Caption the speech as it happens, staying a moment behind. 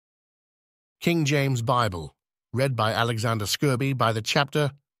King James Bible, read by Alexander Scourby by the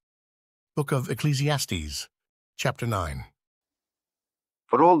chapter, Book of Ecclesiastes, chapter 9.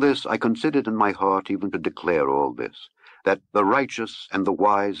 For all this I considered in my heart even to declare all this, that the righteous and the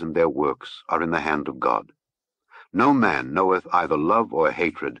wise and their works are in the hand of God. No man knoweth either love or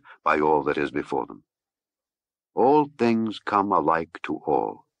hatred by all that is before them. All things come alike to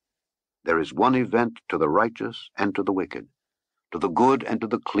all. There is one event to the righteous and to the wicked, to the good and to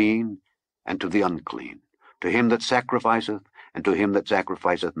the clean, and to the unclean, to him that sacrificeth, and to him that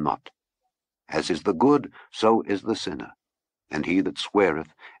sacrificeth not. As is the good, so is the sinner, and he that sweareth,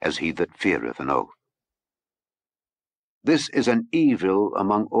 as he that feareth an oath. This is an evil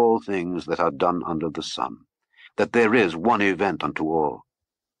among all things that are done under the sun, that there is one event unto all.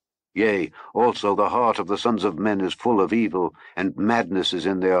 Yea, also the heart of the sons of men is full of evil, and madness is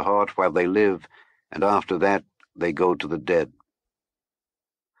in their heart while they live, and after that they go to the dead.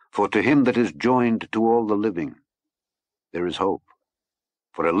 For to him that is joined to all the living, there is hope.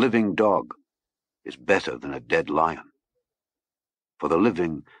 For a living dog is better than a dead lion. For the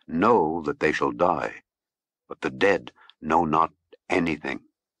living know that they shall die, but the dead know not anything.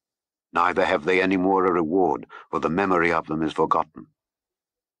 Neither have they any more a reward, for the memory of them is forgotten.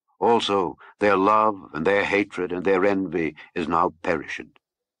 Also their love and their hatred and their envy is now perished.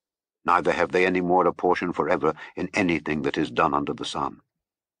 Neither have they any more a portion forever in anything that is done under the sun.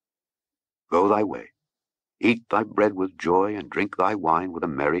 Go thy way, eat thy bread with joy, and drink thy wine with a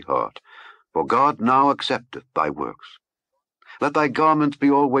merry heart, for God now accepteth thy works. Let thy garments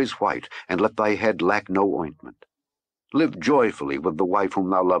be always white, and let thy head lack no ointment. Live joyfully with the wife whom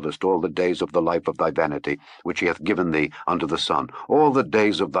thou lovest all the days of the life of thy vanity, which he hath given thee unto the sun, all the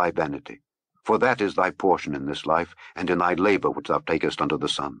days of thy vanity. For that is thy portion in this life, and in thy labor which thou takest unto the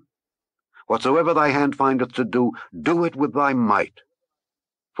sun. Whatsoever thy hand findeth to do, do it with thy might.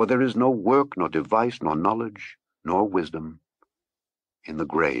 For there is no work, nor device, nor knowledge, nor wisdom in the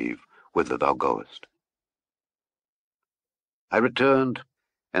grave whither thou goest. I returned,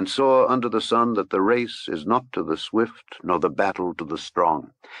 and saw under the sun that the race is not to the swift, nor the battle to the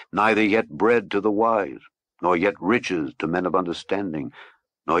strong, neither yet bread to the wise, nor yet riches to men of understanding,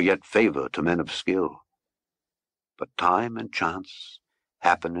 nor yet favor to men of skill. But time and chance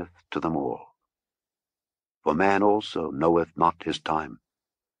happeneth to them all. For man also knoweth not his time.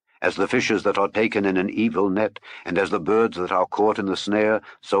 As the fishes that are taken in an evil net, and as the birds that are caught in the snare,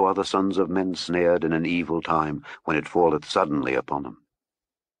 so are the sons of men snared in an evil time, when it falleth suddenly upon them.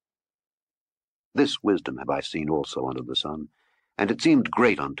 This wisdom have I seen also under the sun, and it seemed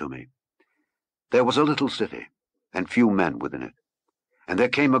great unto me. There was a little city, and few men within it. And there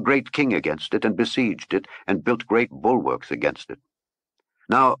came a great king against it, and besieged it, and built great bulwarks against it.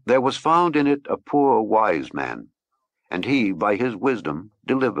 Now there was found in it a poor wise man, and he by his wisdom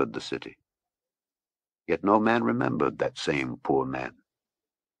delivered the city. Yet no man remembered that same poor man.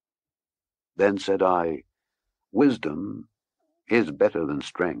 Then said I, Wisdom is better than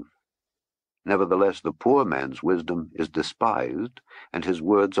strength. Nevertheless the poor man's wisdom is despised, and his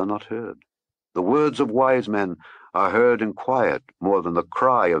words are not heard. The words of wise men are heard in quiet more than the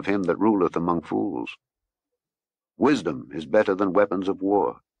cry of him that ruleth among fools. Wisdom is better than weapons of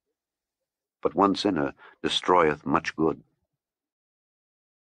war, but one sinner destroyeth much good.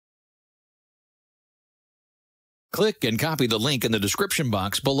 Click and copy the link in the description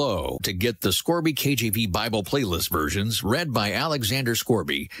box below to get the Scourby KJV Bible playlist versions read by Alexander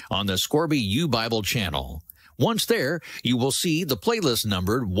Scourby on the Scourby YouBible channel. Once there, you will see the playlist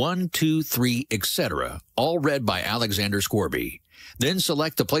numbered 1, 2, 3, etc., all read by Alexander Scourby. Then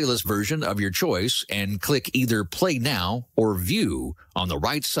select the playlist version of your choice and click either Play Now or View on the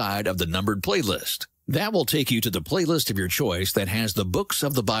right side of the numbered playlist. That will take you to the playlist of your choice that has the books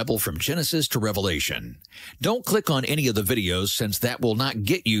of the Bible from Genesis to Revelation. Don't click on any of the videos, since that will not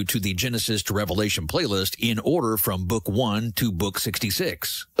get you to the Genesis to Revelation playlist in order from Book 1 to Book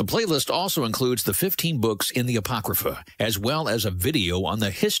 66. The playlist also includes the 15 books in the Apocrypha, as well as a video on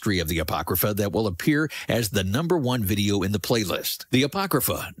the history of the Apocrypha that will appear as the #1 video in the playlist. The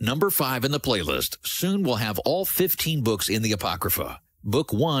Apocrypha, number 5 in the playlist, soon will have all 15 books in the Apocrypha.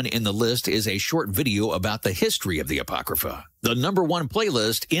 Book 1 in the list is a short video about the history of the Apocrypha. The #1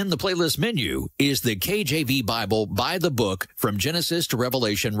 playlist in the playlist menu is the KJV Bible by the book from Genesis to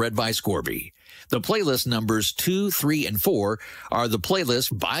Revelation read by Scourby. The playlist numbers 2, 3, and 4 are the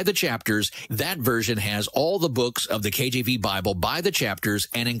playlists by the chapters. That version has all the books of the KJV Bible by the chapters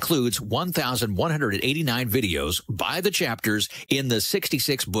and includes 1,189 videos by the chapters in the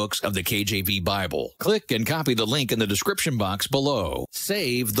 66 books of the KJV Bible. Click and copy the link in the description box below.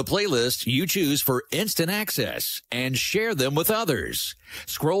 Save the playlist you choose for instant access and share them with others.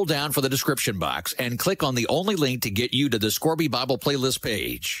 Scroll down for the description box and click on the only link to get you to the Scourby Bible playlist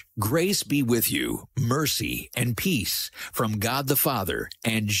page. Grace be with you, mercy and peace from God the Father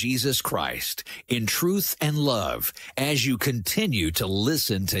and Jesus Christ in truth and love as you continue to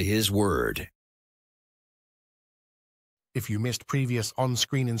listen to His Word. If you missed previous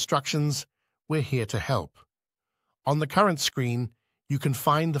on-screen instructions, we're here to help. On the current screen, you can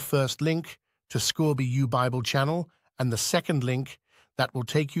find the first link to Scourby YouBible channel and the second link that will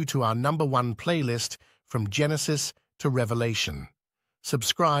take you to our #1 playlist from Genesis to Revelation.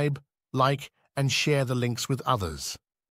 Subscribe, like, and share the links with others.